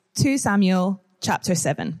2 Samuel chapter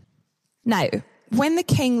 7. Now, when the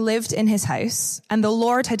king lived in his house and the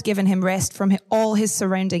Lord had given him rest from all his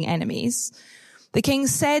surrounding enemies, the king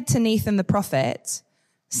said to Nathan the prophet,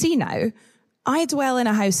 "See now, I dwell in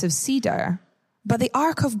a house of cedar, but the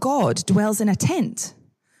ark of God dwells in a tent."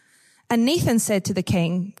 And Nathan said to the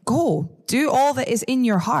king, "Go, do all that is in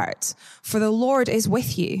your heart, for the Lord is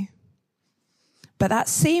with you." But that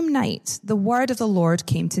same night, the word of the Lord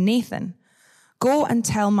came to Nathan. "Go and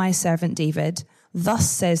tell my servant David, thus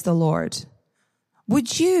says the Lord,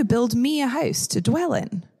 would you build me a house to dwell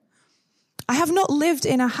in? I have not lived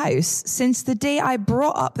in a house since the day I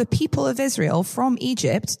brought up the people of Israel from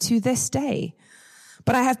Egypt to this day,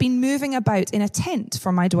 but I have been moving about in a tent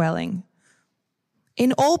for my dwelling.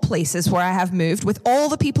 In all places where I have moved with all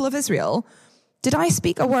the people of Israel, did I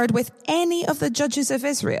speak a word with any of the judges of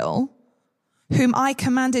Israel, whom I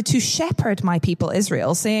commanded to shepherd my people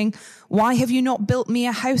Israel, saying, why have you not built me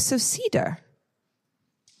a house of cedar?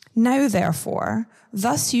 Now, therefore,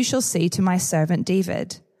 thus you shall say to my servant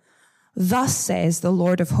David, thus says the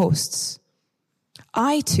Lord of hosts,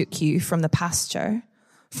 I took you from the pasture,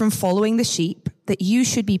 from following the sheep, that you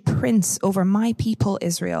should be prince over my people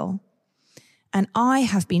Israel. And I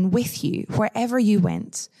have been with you wherever you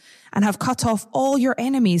went, and have cut off all your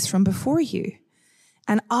enemies from before you.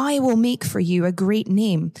 And I will make for you a great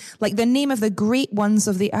name, like the name of the great ones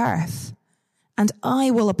of the earth. And I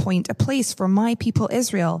will appoint a place for my people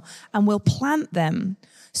Israel, and will plant them,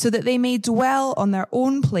 so that they may dwell on their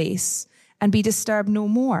own place and be disturbed no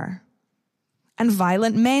more. And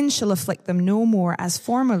violent men shall afflict them no more as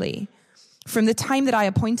formerly, from the time that I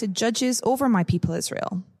appointed judges over my people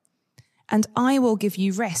Israel. And I will give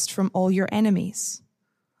you rest from all your enemies.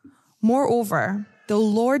 Moreover, the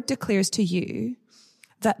Lord declares to you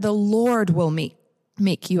that the Lord will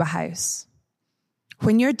make you a house.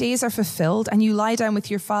 When your days are fulfilled and you lie down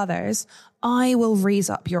with your fathers, I will raise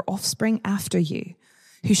up your offspring after you,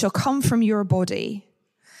 who shall come from your body,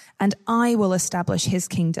 and I will establish his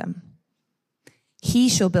kingdom. He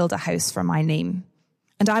shall build a house for my name,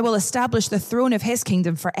 and I will establish the throne of his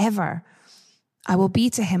kingdom forever. I will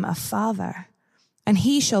be to him a father, and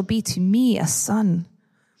he shall be to me a son.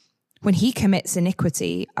 When he commits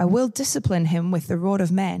iniquity, I will discipline him with the rod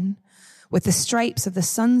of men, with the stripes of the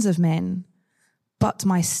sons of men. But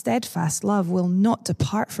my steadfast love will not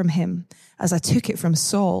depart from him, as I took it from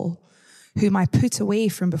Saul, whom I put away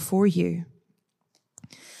from before you.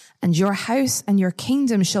 And your house and your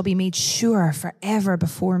kingdom shall be made sure forever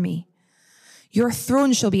before me. Your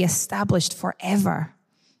throne shall be established forever.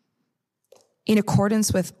 In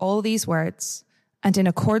accordance with all these words, and in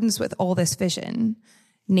accordance with all this vision,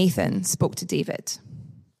 Nathan spoke to David.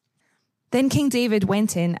 Then King David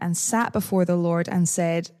went in and sat before the Lord and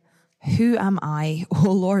said, who am I,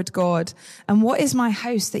 O Lord God, and what is my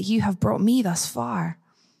house that you have brought me thus far?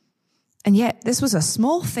 And yet this was a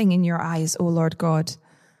small thing in your eyes, O Lord God.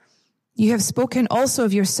 You have spoken also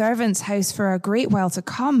of your servant's house for a great while to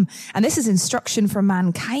come, and this is instruction for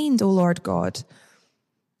mankind, O Lord God.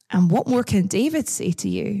 And what more can David say to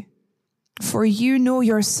you? For you know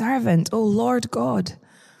your servant, O Lord God.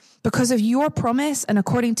 Because of your promise and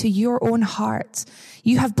according to your own heart,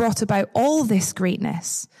 you have brought about all this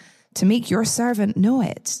greatness to make your servant know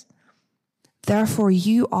it. Therefore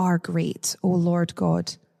you are great, O Lord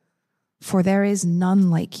God, for there is none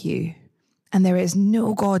like you, and there is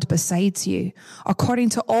no God besides you, according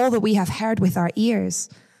to all that we have heard with our ears.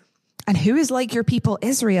 And who is like your people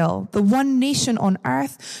Israel, the one nation on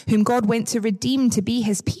earth, whom God went to redeem to be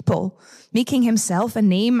his people, making himself a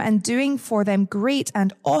name and doing for them great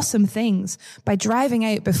and awesome things by driving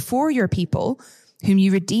out before your people, whom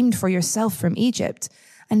you redeemed for yourself from Egypt,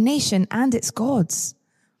 a nation and its gods.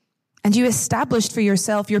 And you established for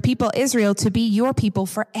yourself your people Israel to be your people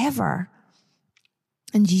forever.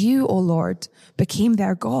 And you, O Lord, became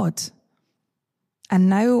their God. And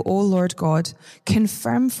now, O Lord God,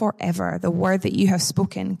 confirm forever the word that you have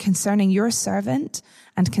spoken concerning your servant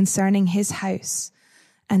and concerning his house,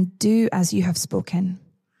 and do as you have spoken.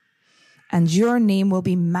 And your name will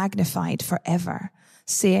be magnified forever,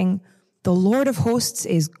 saying, the Lord of hosts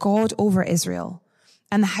is God over Israel,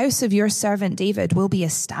 and the house of your servant David will be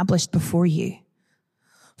established before you.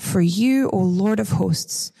 For you, O Lord of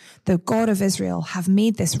hosts, the God of Israel, have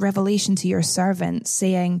made this revelation to your servant,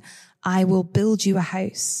 saying, I will build you a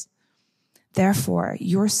house. Therefore,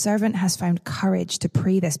 your servant has found courage to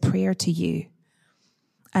pray this prayer to you.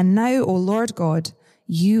 And now, O Lord God,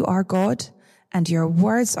 you are God, and your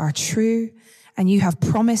words are true, and you have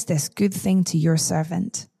promised this good thing to your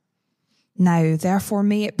servant. Now, therefore,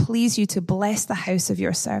 may it please you to bless the house of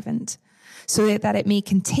your servant, so that it may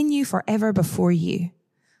continue forever before you.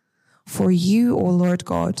 For you, O Lord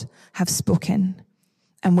God, have spoken,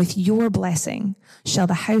 and with your blessing shall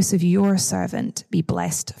the house of your servant be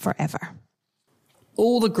blessed forever.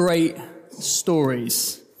 All the great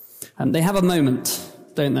stories, they have a moment,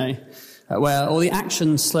 don't they, where all the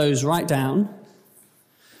action slows right down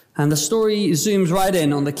and the story zooms right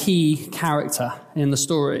in on the key character in the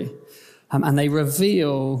story, and they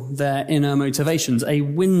reveal their inner motivations, a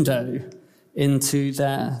window into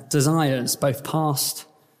their desires, both past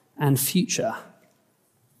and future.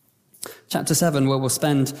 Chapter 7, where we'll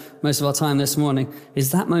spend most of our time this morning,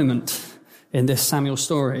 is that moment in this Samuel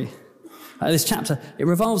story. This chapter, it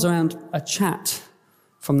revolves around a chat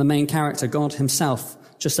from the main character, God himself.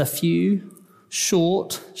 Just a few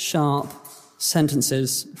short, sharp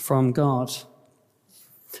sentences from God.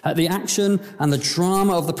 The action and the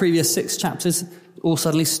drama of the previous 6 chapters all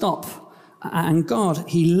suddenly stop. And God,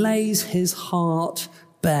 he lays his heart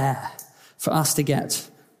bare for us to get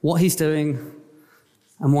what he's doing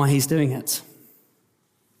and why he's doing it.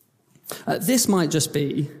 This might just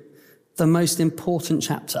be the most important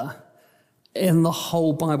chapter in the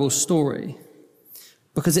whole Bible story,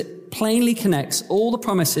 because it plainly connects all the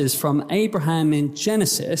promises from Abraham in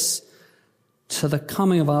Genesis to the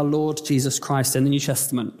coming of our Lord Jesus Christ in the New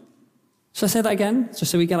Testament. Shall I say that again,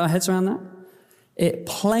 just so we get our heads around that? It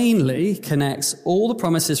plainly connects all the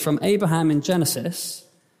promises from Abraham in Genesis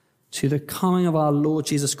to the coming of our Lord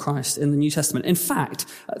Jesus Christ in the New Testament. In fact,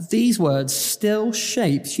 these words still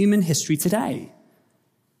shape human history today.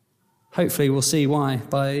 Hopefully we'll see why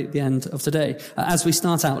by the end of today. As we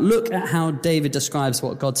start out, look at how David describes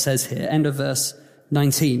what God says here. End of verse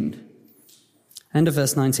 19. End of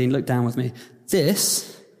verse 19, look down with me.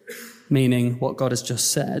 This, meaning what God has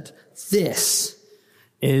just said, this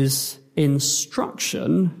is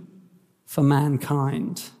instruction for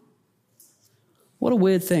mankind. What a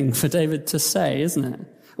weird thing for David to say, isn't it?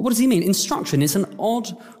 What does he mean? Instruction is an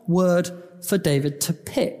odd word for David to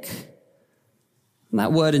pick. And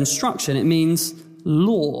that word instruction, it means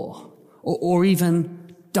law or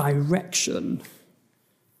even direction.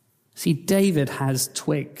 See, David has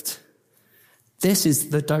twigged. This is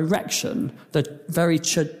the direction, the very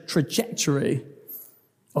trajectory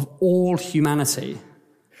of all humanity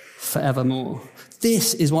forevermore.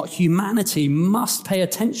 This is what humanity must pay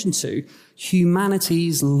attention to.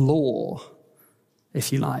 Humanity's law,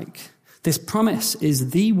 if you like. This promise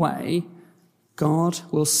is the way God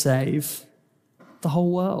will save the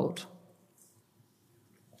whole world.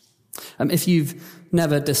 If you've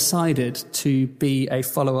never decided to be a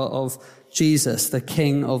follower of Jesus, the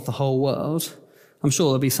King of the whole world, I'm sure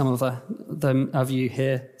there'll be some of you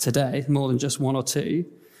here today, more than just one or two.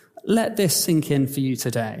 Let this sink in for you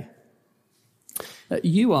today.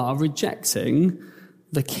 You are rejecting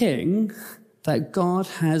the King that God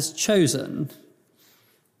has chosen.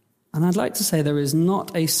 And I'd like to say there is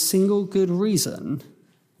not a single good reason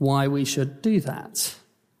why we should do that.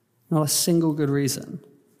 Not a single good reason.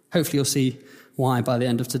 Hopefully you'll see why by the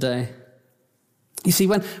end of today. You see,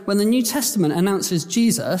 when the New Testament announces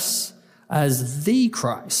Jesus as the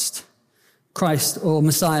Christ or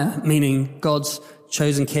Messiah, meaning God's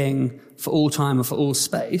chosen king for all time and for all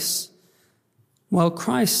space, well,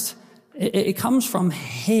 Christ, it comes from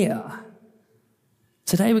here.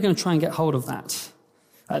 Today we're going to try and get hold of that.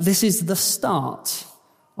 This is the start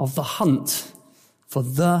of the hunt for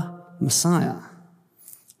the Messiah.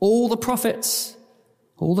 All the prophets,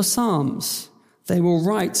 all the Psalms, they will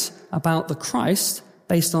write about the Christ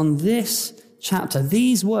based on this chapter,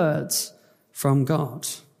 these words from God.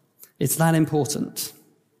 It's that important.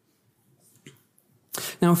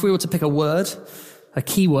 Now, if we were to pick a word, a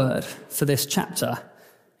key word for this chapter,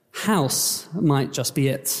 house might just be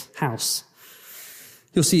it. House.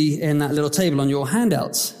 You'll see in that little table on your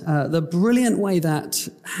handouts the brilliant way that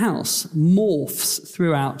house morphs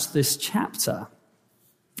throughout this chapter.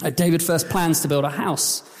 David first plans to build a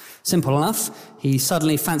house. Simple enough. He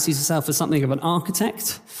suddenly fancies himself as something of an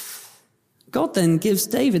architect. God then gives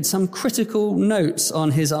David some critical notes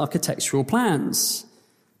on his architectural plans.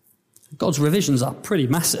 God's revisions are pretty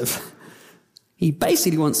massive. He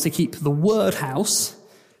basically wants to keep the word house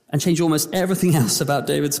and change almost everything else about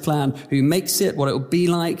David's plan. Who makes it, what it will be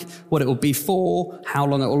like, what it will be for, how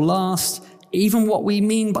long it will last. Even what we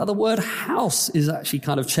mean by the word house is actually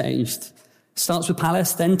kind of changed. Starts with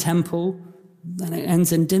palace, then temple, then it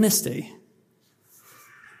ends in dynasty.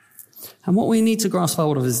 And what we need to grasp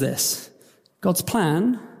hold of is this. God's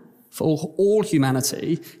plan for all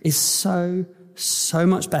humanity is so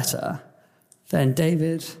much better than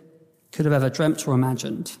David could have ever dreamt or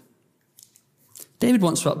imagined. David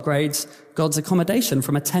wants to upgrade God's accommodation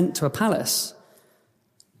from a tent to a palace.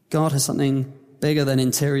 God has something bigger than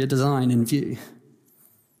interior design in view.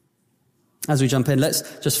 As we jump in,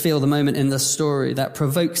 let's just feel the moment in the story that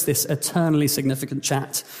provokes this eternally significant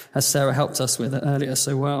chat, as Sarah helped us with it earlier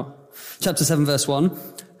so well. Chapter 7, verse 1,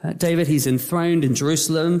 David, he's enthroned in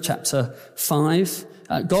Jerusalem. Chapter 5,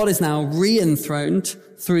 God is now re-enthroned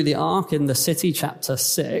through the ark in the city. Chapter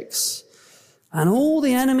 6, and all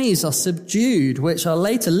the enemies are subdued, which are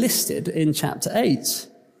later listed in chapter 8.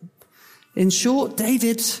 In short,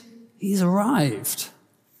 David, he's arrived.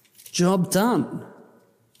 Job done.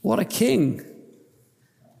 What a king.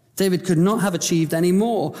 David could not have achieved any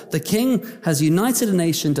more. The king has united a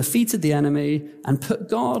nation, defeated the enemy, and put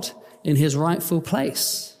God in his rightful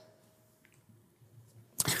place.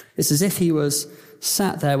 It's as if he was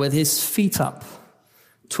sat there with his feet up,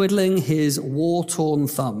 twiddling his war-torn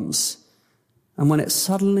thumbs. And when it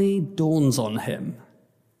suddenly dawns on him,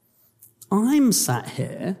 I'm sat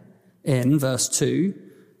here in, verse 2,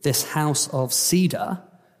 this house of cedar,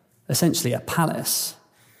 essentially a palace,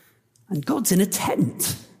 and God's in a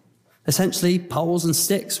tent, essentially poles and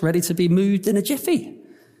sticks ready to be moved in a jiffy.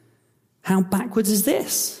 How backwards is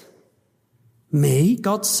this? Me,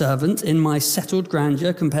 God's servant, in my settled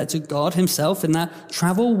grandeur compared to God himself in that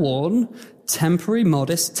travel-worn, temporary,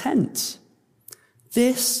 modest tent.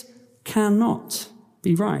 This cannot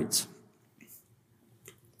be right.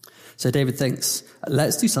 So David thinks,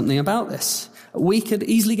 let's do something about this. We could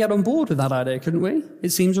easily get on board with that idea, couldn't we? It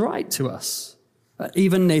seems right to us.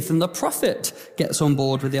 Even Nathan the prophet gets on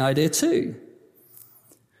board with the idea too.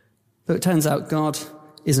 But it turns out God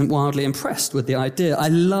isn't wildly impressed with the idea. I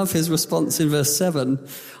love his response in verse 7.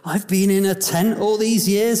 I've been in a tent all these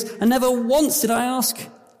years, and never once did I ask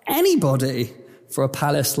anybody for a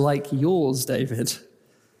palace like yours, David.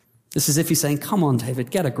 It's as if he's saying, come on,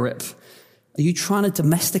 David, get a grip. Are you trying to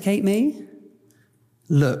domesticate me?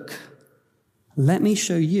 Look, let me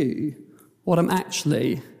show you what I'm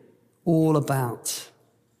actually all about.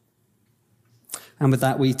 And with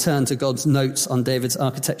that, we turn to God's notes on David's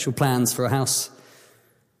architectural plans for a house.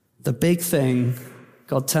 The big thing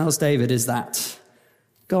God tells David is that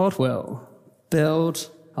God will build,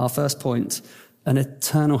 our first point, an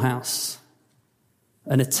eternal house.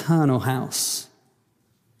 An eternal house.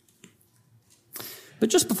 But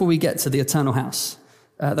just before we get to the eternal house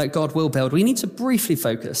that God will build, we need to briefly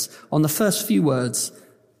focus on the first few words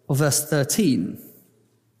of verse 13.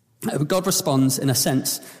 God responds, in a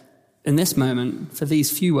sense, in this moment, for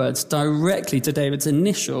these few words, directly to David's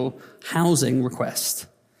initial housing request.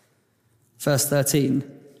 Verse 13,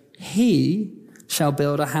 he shall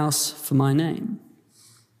build a house for my name.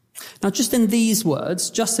 Now, just in these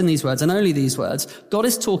words, and only these words, God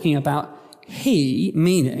is talking about he,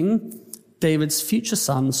 meaning David's future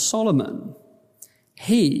son, Solomon.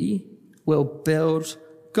 He will build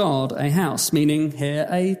God a house, meaning here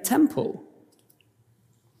a temple.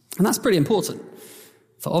 And that's pretty important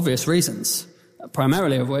for obvious reasons,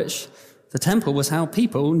 primarily of which the temple was how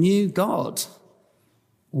people knew God.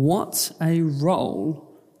 What a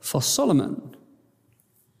role for Solomon.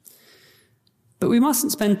 But we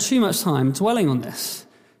mustn't spend too much time dwelling on this,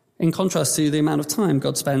 in contrast to the amount of time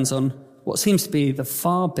God spends on what seems to be the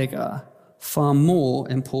far bigger, far more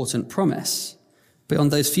important promise.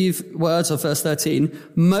 Beyond those few words of verse 13,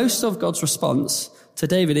 most of God's response to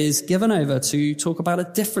David is given over to talk about a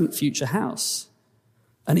different future house,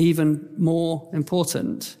 an even more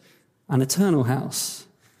important, an eternal house.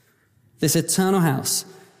 This eternal house,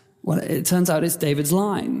 well, it turns out it's David's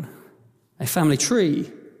line, a family tree,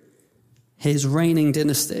 his reigning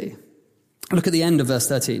dynasty. Look at the end of verse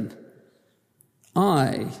 13.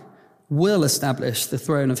 I will establish the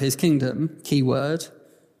throne of his kingdom, key word,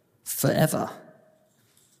 forever.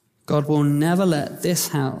 God will never let this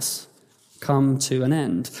house come to an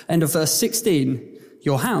end. End of verse 16,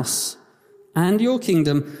 your house and your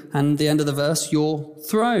kingdom, and the end of the verse, your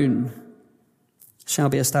throne shall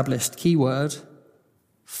be established, key word,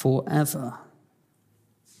 forever.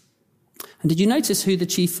 And did you notice who the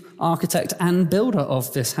chief architect and builder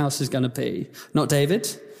of this house is going to be? Not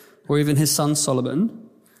David or even his son Solomon,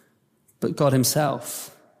 but God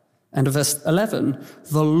himself. End of verse 11,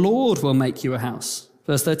 the Lord will make you a house.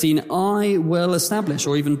 Verse 13, I will establish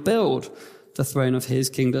or even build the throne of his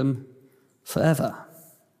kingdom forever.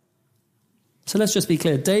 So let's just be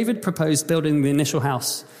clear. David proposed building the initial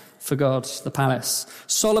house for God, the palace.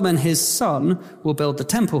 Solomon, his son, will build the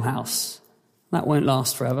temple house. That won't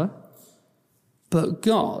last forever. But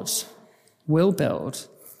God will build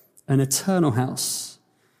an eternal house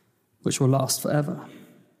which will last forever.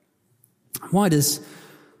 Why does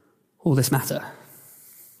all this matter?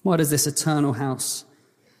 Why does this eternal house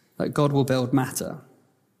that God will build matter?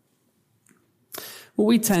 Well,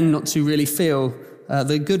 we tend not to really feel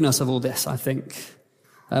the goodness of all this, I think.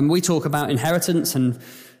 We talk about inheritance and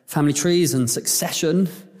family trees and succession,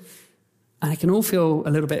 and it can all feel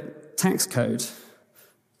a little bit tax code,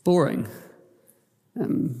 boring,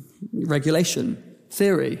 regulation,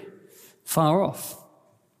 theory, far off.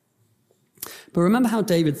 But remember how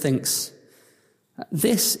David thinks,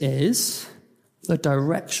 this is the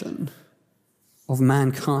direction of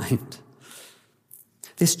mankind.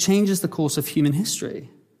 This changes the course of human history.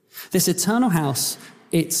 This eternal house,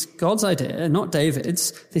 it's God's idea, not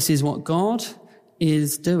David's. This is what God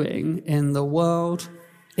is doing in the world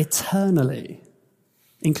eternally,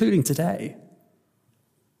 including today.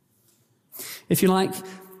 If you like,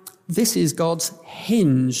 this is God's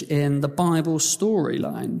hinge in the Bible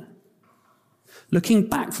storyline. Looking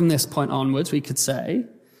back from this point onwards, we could say,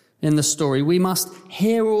 in the story, we must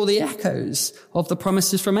hear all the echoes of the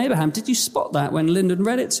promises from Abraham. Did you spot that when Lyndon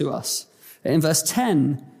read it to us? In verse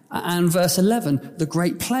 10 and verse 11, the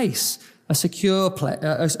great place, a secure place,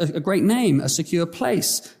 a great name, a secure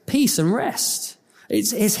place, peace and rest.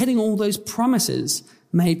 It's hitting all those promises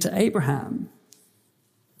made to Abraham.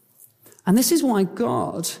 And this is why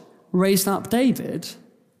God raised up David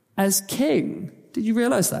as king. Did you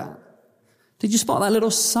realize that? Did you spot that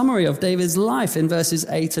little summary of David's life in verses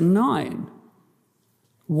 8 and 9?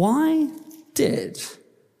 Why did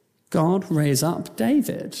God raise up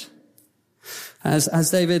David?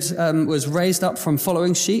 As David was raised up from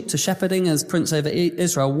following sheep to shepherding as prince over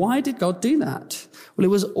Israel, why did God do that? Well,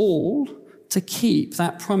 it was all to keep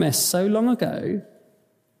that promise so long ago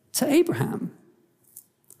to Abraham.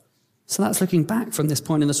 So that's looking back from this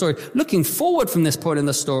point in the story. Looking forward from this point in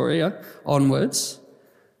the story onwards,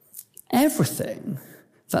 everything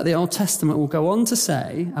that the Old Testament will go on to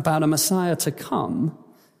say about a Messiah to come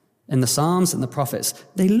in the Psalms and the prophets,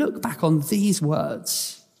 they look back on these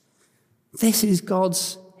words. This is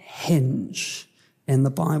God's hinge in the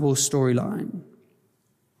Bible storyline.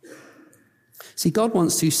 See, God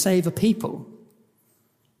wants to save a people,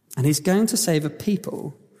 and he's going to save a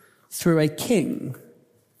people through a king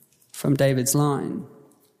from David's line.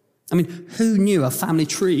 I mean, who knew a family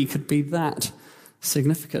tree could be that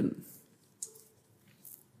significant?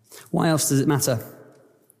 Why else does it matter?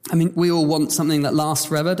 I mean, we all want something that lasts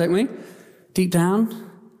forever, don't we? Deep down,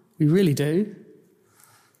 we really do.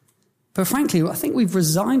 But frankly, I think we've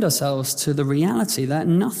resigned ourselves to the reality that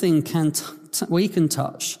nothing we can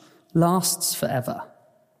touch lasts forever.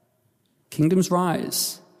 Kingdoms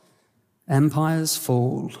rise, empires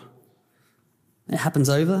fall. It happens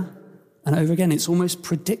over and over again. It's almost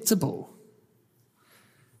predictable.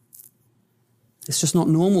 It's just not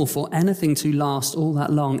normal for anything to last all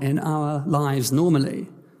that long in our lives normally.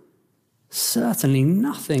 Certainly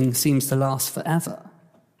nothing seems to last forever.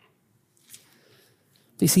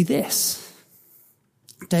 But you see, this,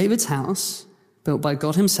 David's house, built by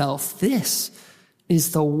God himself, this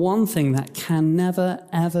is the one thing that can never,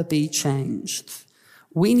 ever be changed.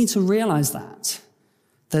 We need to realize that.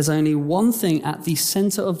 There's only one thing at the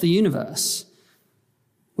center of the universe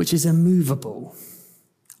which is immovable,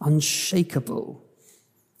 unshakable,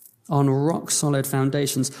 on rock-solid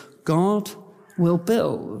foundations. God will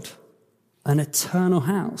build an eternal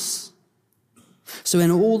house. So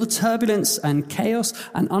in all the turbulence and chaos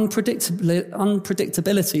and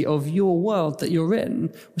unpredictability of your world that you're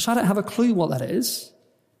in, which I don't have a clue what that is,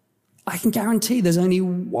 I can guarantee there's only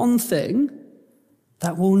one thing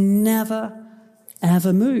that will never,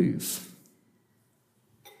 ever move.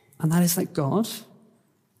 And that is that God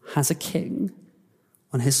has a king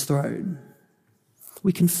on his throne.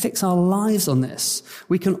 We can fix our lives on this.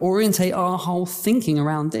 We can orientate our whole thinking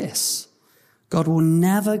around this. God will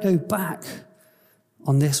never go back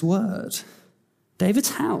on this word. David's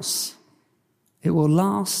house, it will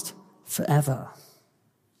last forever.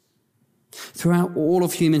 Throughout all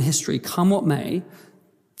of human history, come what may,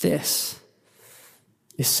 this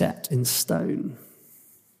is set in stone.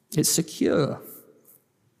 It's secure.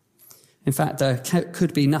 In fact, there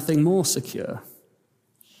could be nothing more secure.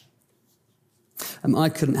 I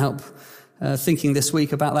couldn't help thinking this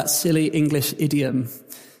week about that silly English idiom,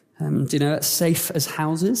 do you know, safe as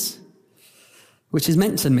houses, which is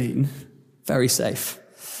meant to mean very safe.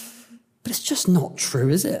 But it's just not true,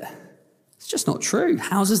 is it? It's just not true.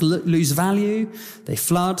 Houses lose value, they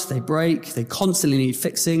flood, they break, they constantly need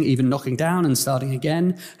fixing, even knocking down and starting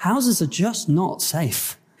again. Houses are just not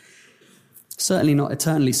safe. Certainly not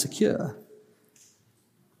eternally secure.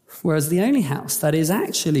 Whereas the only house that is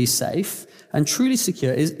actually safe and truly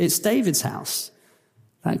secure it's David's house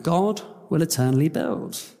that God will eternally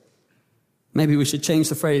build. Maybe we should change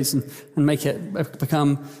the phrase and make it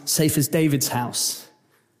become safe as David's house.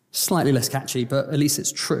 Slightly less catchy, but at least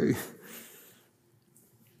it's true.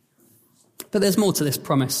 But there's more to this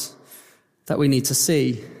promise that we need to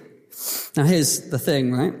see. Now here's the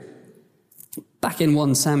thing, right? Back in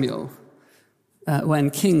 1 Samuel, when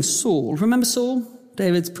King Saul, remember Saul?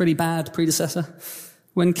 David's pretty bad predecessor.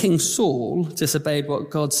 When King Saul disobeyed what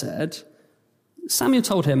God said, Samuel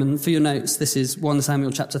told him, and for your notes, this is 1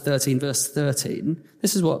 Samuel chapter 13, verse 13.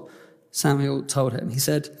 This is what Samuel told him. He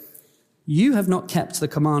said, "You have not kept the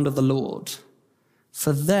command of the Lord,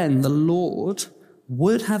 for then the Lord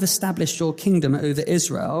would have established your kingdom over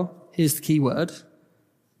Israel," here's the key word,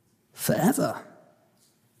 "forever."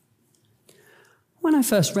 When I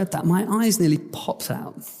first read that, my eyes nearly popped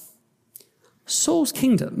out. Saul's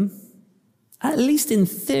kingdom, at least in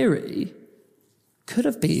theory, could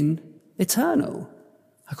have been eternal,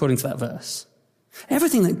 according to that verse.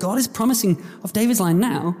 Everything that God is promising of David's line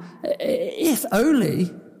now, if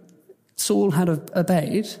only Saul had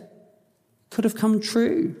obeyed, could have come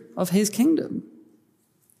true of his kingdom.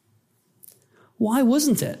 Why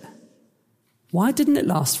wasn't it? Why didn't it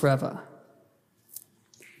last forever?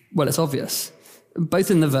 Well, it's obvious,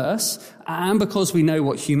 both in the verse and because we know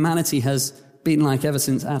what humanity has been like ever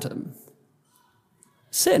since Adam.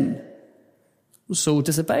 Sin. Saul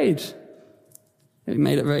disobeyed. He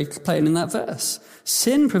made it very plain in that verse.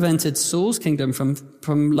 Sin prevented Saul's kingdom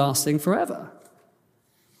from lasting forever.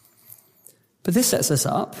 But this sets us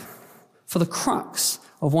up for the crux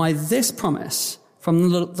of why this promise from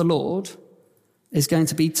the Lord is going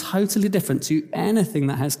to be totally different to anything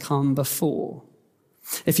that has come before.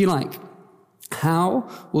 If you like, how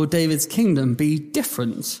will David's kingdom be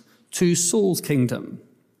different to Saul's kingdom?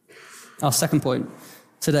 Our second point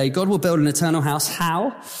today, God will build an eternal house.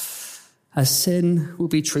 How? As sin will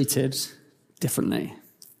be treated differently.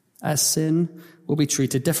 As sin will be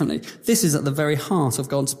treated differently. This is at the very heart of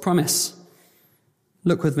God's promise.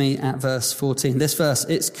 Look with me at verse 14. This verse,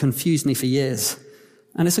 it's confused me for years.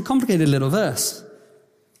 And it's a complicated little verse.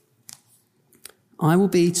 "I will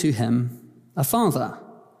be to him a father,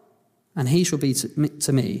 and he shall be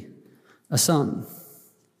to me a son."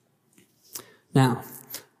 Now,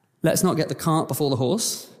 let's not get the cart before the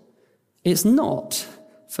horse. It's not,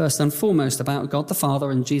 first and foremost, about God the Father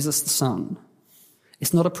and Jesus the Son.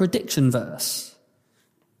 It's not a prediction verse,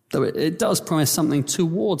 though it does promise something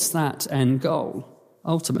towards that end goal,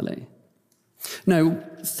 ultimately. No,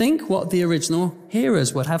 think what the original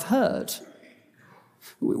hearers would have heard.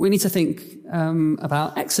 We need to think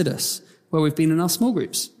about Exodus, where we've been in our small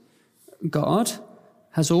groups. God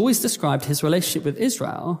has always described his relationship with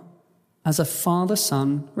Israel as a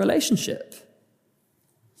father-son relationship.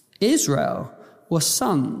 Israel were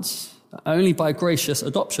sons, only by gracious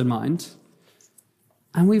adoption, mind.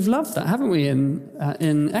 And we've loved that, haven't we,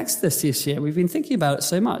 in Exodus this year? We've been thinking about it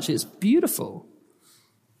so much. It's beautiful.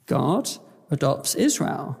 God adopts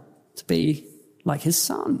Israel to be like his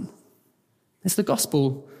son. It's the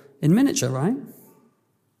gospel in miniature, right?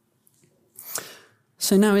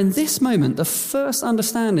 So now in this moment, the first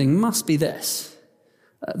understanding must be this.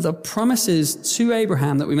 The promises to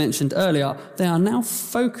Abraham that we mentioned earlier, they are now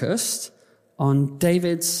focused on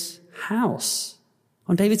David's house,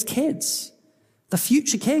 on David's kids, the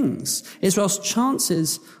future kings. Israel's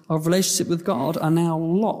chances of relationship with God are now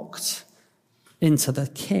locked into the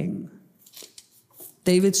king.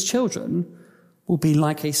 David's children will be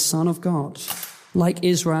like a son of God, like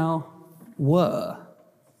Israel were.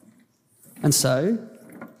 And so,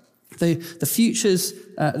 the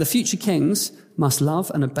future kings must love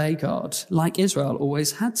and obey God, like Israel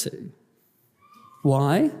always had to.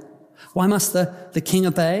 Why? Why must the king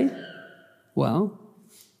obey? Well,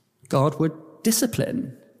 God would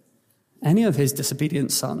discipline any of his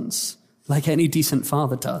disobedient sons, like any decent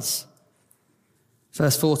father does.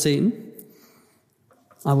 Verse 14,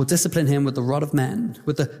 "I will discipline him with the rod of men,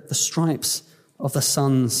 with the stripes of the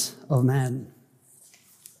sons of men."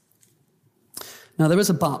 Now, there is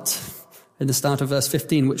a but in the start of verse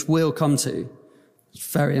 15, which we'll come to. It's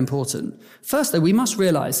very important. First, though, we must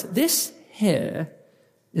realize this here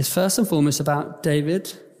is first and foremost about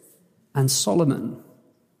David and Solomon.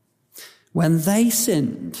 When they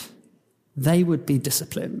sinned, they would be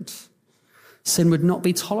disciplined. Sin would not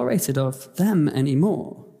be tolerated of them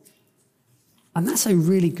anymore. And that's a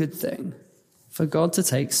really good thing, for God to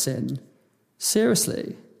take sin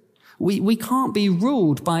seriously. We can't be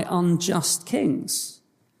ruled by unjust kings.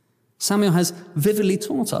 Samuel has vividly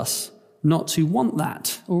taught us not to want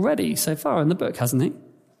that already so far in the book, hasn't he?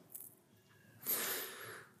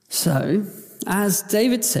 So, as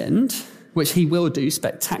David sinned, which he will do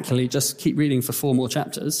spectacularly, just keep reading for 4 more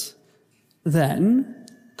chapters, then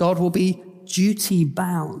God will be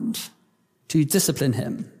duty-bound to discipline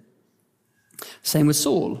him. Same with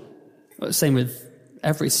Saul. Same with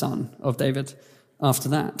every son of David after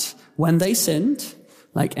that. When they sinned,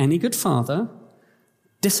 like any good father,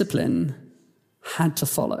 discipline had to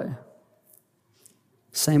follow.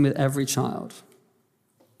 Same with every child.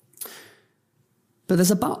 But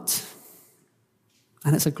there's a but.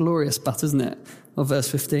 And it's a glorious but, isn't it? Of verse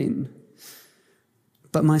 15.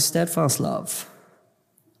 But my steadfast love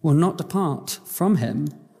will not depart from him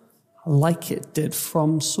like it did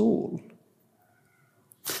from Saul.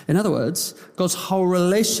 In other words, God's whole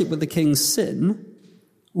relationship with the king's sin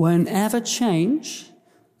won't ever change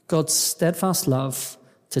God's steadfast love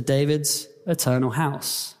to David's eternal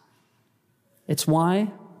house. It's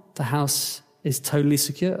why the house is totally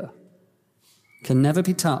secure, can never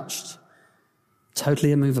be touched,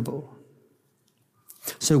 totally immovable.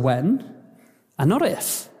 So when, and not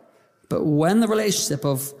if, but when the relationship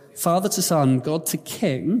of father to son, God to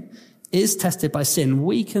king, is tested by sin,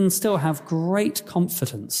 we can still have great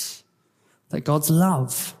confidence that God's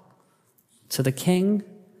love to the king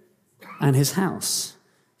and his house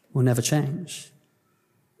will never change.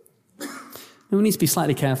 And we need to be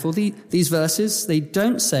slightly careful. These verses, they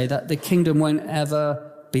don't say that the kingdom won't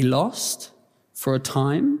ever be lost for a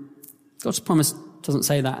time. God's promise doesn't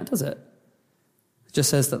say that, does it? It just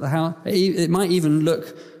says that the house, it might even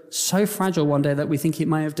look so fragile one day that we think it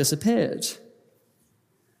may have disappeared.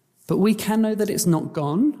 But we can know that it's not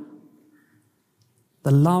gone.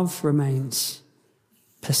 The love remains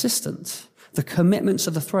persistent. The commitment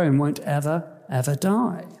to the throne won't ever, ever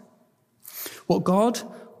die. What God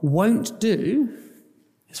won't do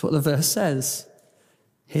is what the verse says.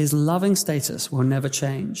 His loving status will never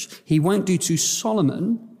change. He won't do to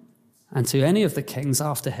Solomon and to any of the kings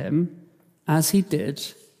after him as he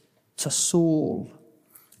did to Saul.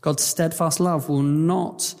 God's steadfast love will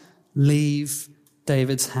not leave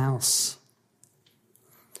David's house.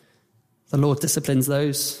 The Lord disciplines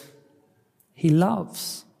those he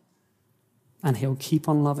loves, and he'll keep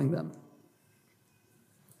on loving them.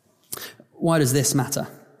 Why does this matter?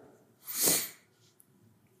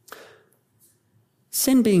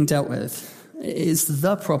 Sin being dealt with is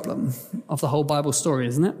the problem of the whole Bible story,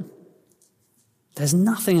 isn't it? There's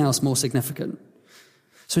nothing else more significant.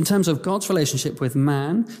 So in terms of God's relationship with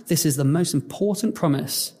man, this is the most important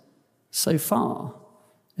promise so far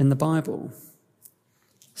in the Bible.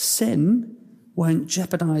 Sin won't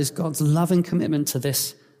jeopardize God's loving commitment to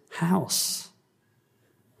this house.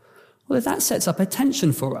 Well, that sets up a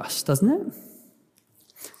tension for us, doesn't it?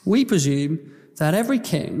 We presume that every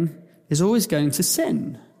king is always going to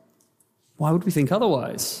sin. Why would we think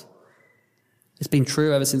otherwise? It's been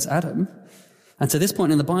true ever since Adam. And to this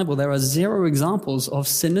point in the Bible, there are 0 examples of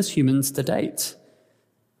sinless humans to date.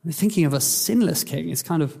 Thinking of a sinless king is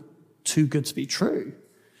kind of too good to be true.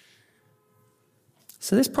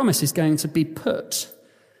 So this promise is going to be put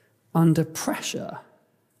under pressure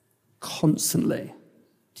constantly.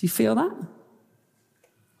 Do you feel that?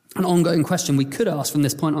 An ongoing question we could ask from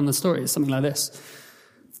this point on the story is something like this.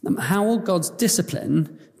 How will God's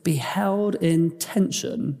discipline be held in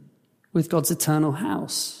tension with God's eternal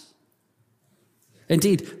house?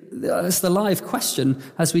 Indeed, it's the live question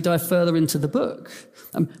as we dive further into the book.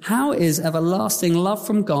 How is everlasting love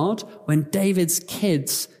from God when David's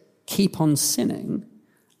kids keep on sinning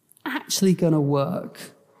actually going to work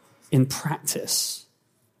in practice?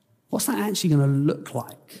 What's that actually going to look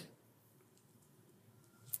like?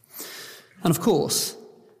 And of course,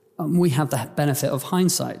 we have the benefit of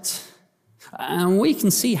hindsight. And we can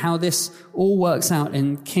see how this all works out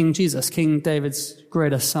in King Jesus, King David's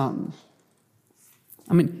greatest son.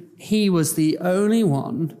 I mean, he was the only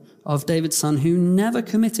one of David's son who never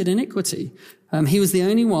committed iniquity. He was the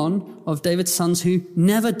only one of David's sons who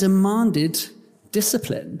never demanded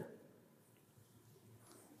discipline.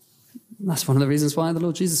 That's one of the reasons why the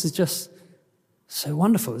Lord Jesus is just so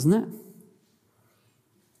wonderful, isn't it?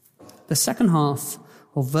 The second half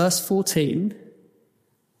of verse 14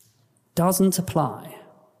 doesn't apply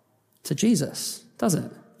to Jesus, does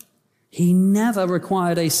it? He never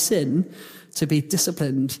required a sin to be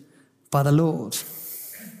disciplined by the Lord.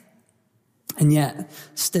 And yet,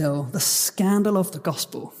 still, the scandal of the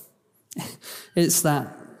gospel is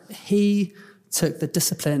that he took the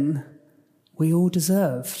discipline we all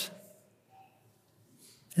deserved.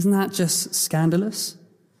 Isn't that just scandalous?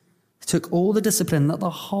 He took all the discipline that the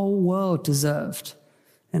whole world deserved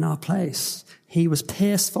in our place. He was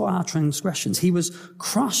pierced for our transgressions. He was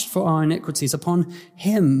crushed for our iniquities. Upon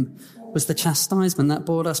him was the chastisement that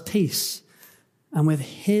brought us peace. And with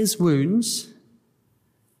his wounds,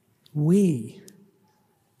 we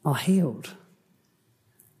are healed.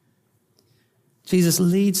 Jesus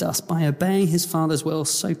leads us by obeying his Father's will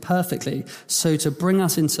so perfectly, so to bring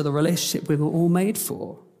us into the relationship we were all made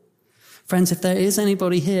for. Friends, if there is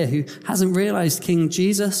anybody here who hasn't realized King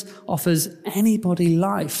Jesus offers anybody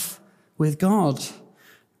life with God,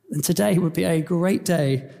 then today would be a great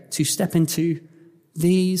day to step into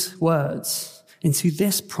these words, into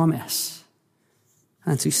this promise,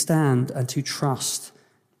 and to stand and to trust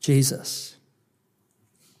Jesus.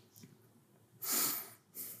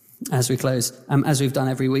 As we close, as we've done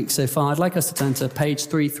every week so far, I'd like us to turn to page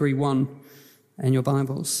 331 in your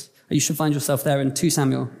Bibles. You should find yourself there in 2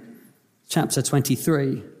 Samuel chapter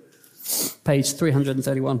 23, page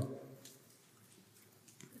 331.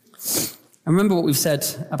 And remember what we've said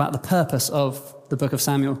about the purpose of the book of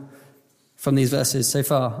Samuel from these verses so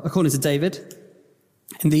far. According to David,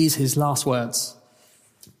 in these his last words,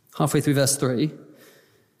 halfway through verse 3,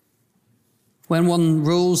 when one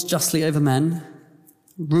rules justly over men,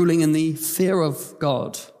 ruling in the fear of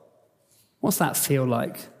God, what's that feel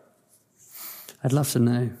like? I'd love to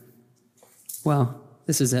know. Well,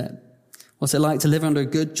 this is it. What's it like to live under a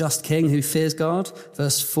good, just king who fears God?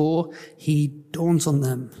 Verse 4, he dawns on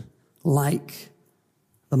them like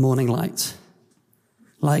the morning light,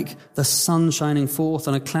 like the sun shining forth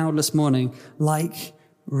on a cloudless morning, like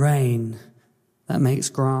rain that makes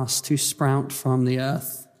grass to sprout from the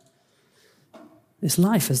earth. It's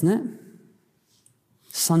life, isn't it?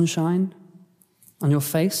 Sunshine on your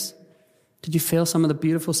face. Did you feel some of the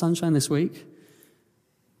beautiful sunshine this week?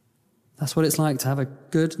 That's what it's like to have a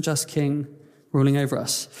good, just king ruling over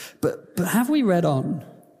us. But have we read on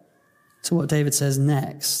to what David says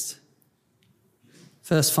next?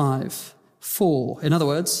 Verse 5. For, in other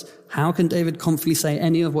words, how can David confidently say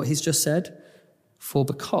any of what he's just said? For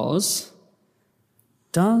because,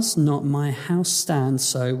 does not my house stand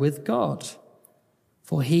so with God?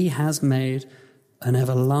 For he has made an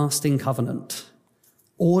everlasting covenant,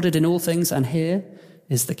 ordered in all things, and here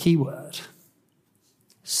is the key word,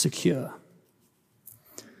 secure.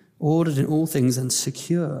 Ordered in all things and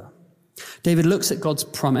secure. David looks at God's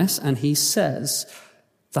promise and he says,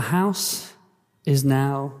 the house is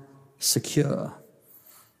now secure,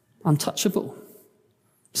 untouchable,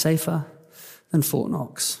 safer than Fort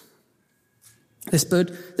Knox. This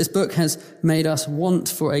book has made us want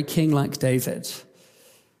for a king like David.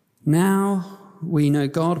 Now we know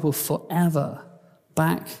God will forever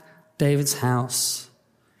back David's house.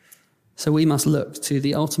 So we must look to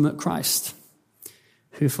the ultimate Christ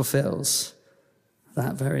who fulfills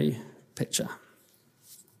that very picture.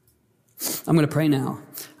 I'm going to pray now.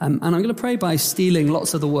 And I'm going to pray by stealing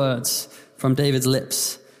lots of the words from David's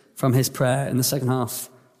lips from his prayer in the second half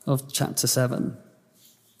of chapter 7.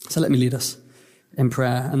 So let me lead us in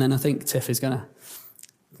prayer. And then I think Tiff is going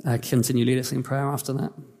to continue lead us in prayer after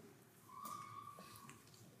that.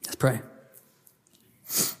 Let's pray.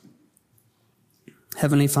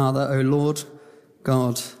 Heavenly Father, O Lord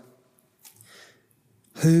God,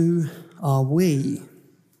 who are we,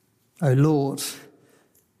 O Lord,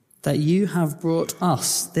 that you have brought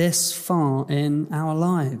us this far in our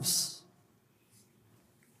lives?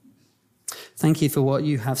 Thank you for what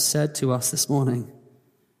you have said to us this morning.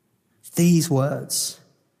 These words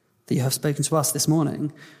that you have spoken to us this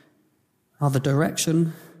morning are the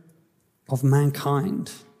direction of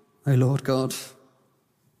mankind, O Lord God.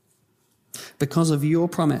 Because of your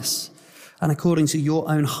promise and according to your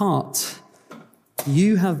own heart,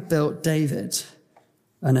 you have built David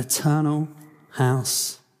an eternal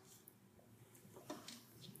house.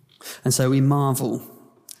 And so we marvel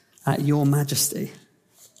at your majesty.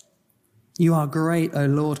 You are great, O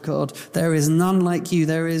Lord God. There is none like you.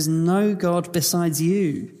 There is no God besides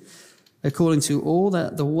you, according to all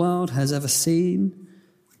that the world has ever seen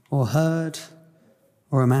or heard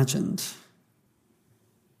or imagined.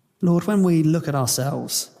 Lord, when we look at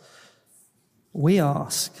ourselves, we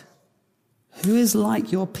ask, who is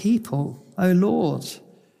like your people, O Lord?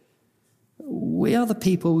 We are the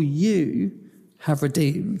people you have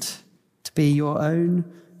redeemed to be your own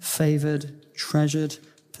favored, treasured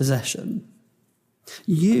possession.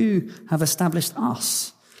 You have established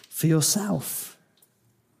us for yourself,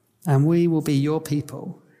 and we will be your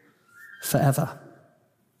people forever.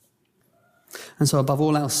 And so above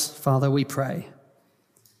all else, Father, we pray,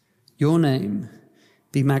 your name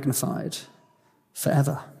be magnified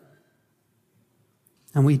forever.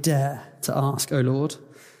 And we dare to ask, O Lord,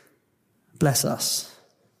 bless us,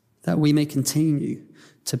 that we may continue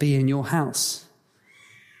to be in your house,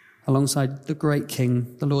 alongside the great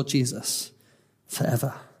King, the Lord Jesus,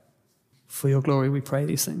 forever. For your glory we pray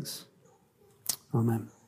these things. Amen.